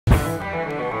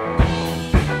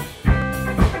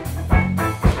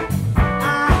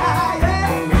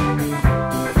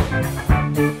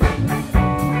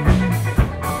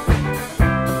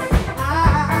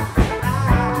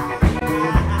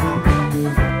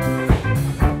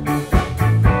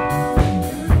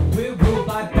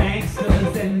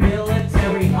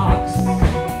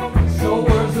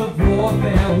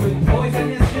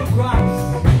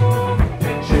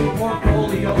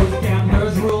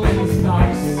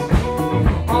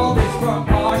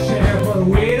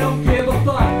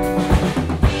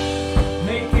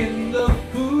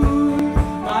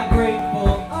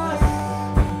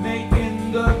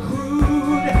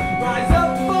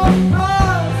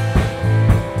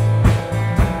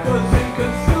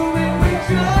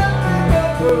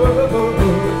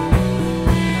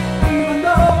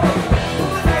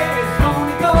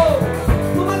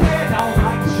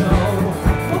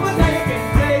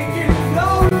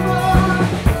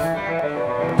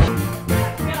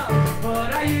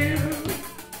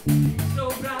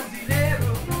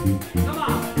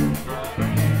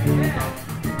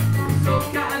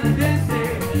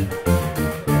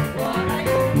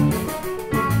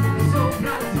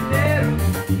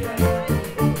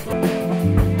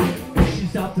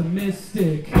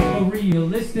stylistic or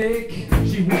realistic.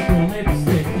 She wears her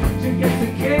lipstick. She gets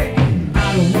a kick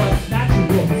out of what's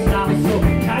natural. Style so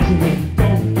casual.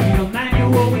 Don't need a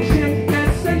manual when shit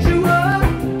gets sensual.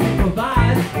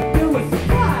 Improvise, do a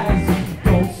surprise.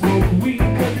 Don't smoke weed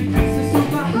cause it keeps us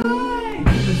super high.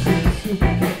 Listen to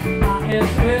super kick,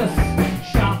 ISS.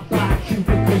 Shot by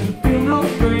Cupid cause you feel no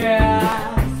stress.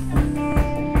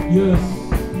 Yes.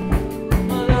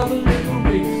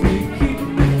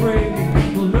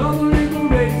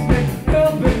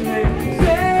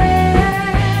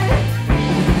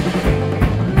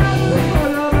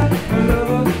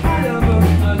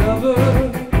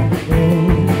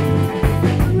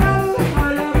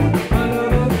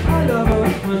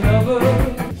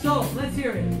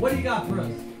 What do you got for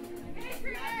us?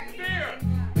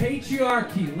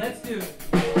 Patriarchy. Let's do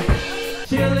it.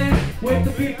 Chilling with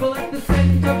the people at the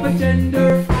center for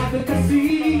gender advocacy.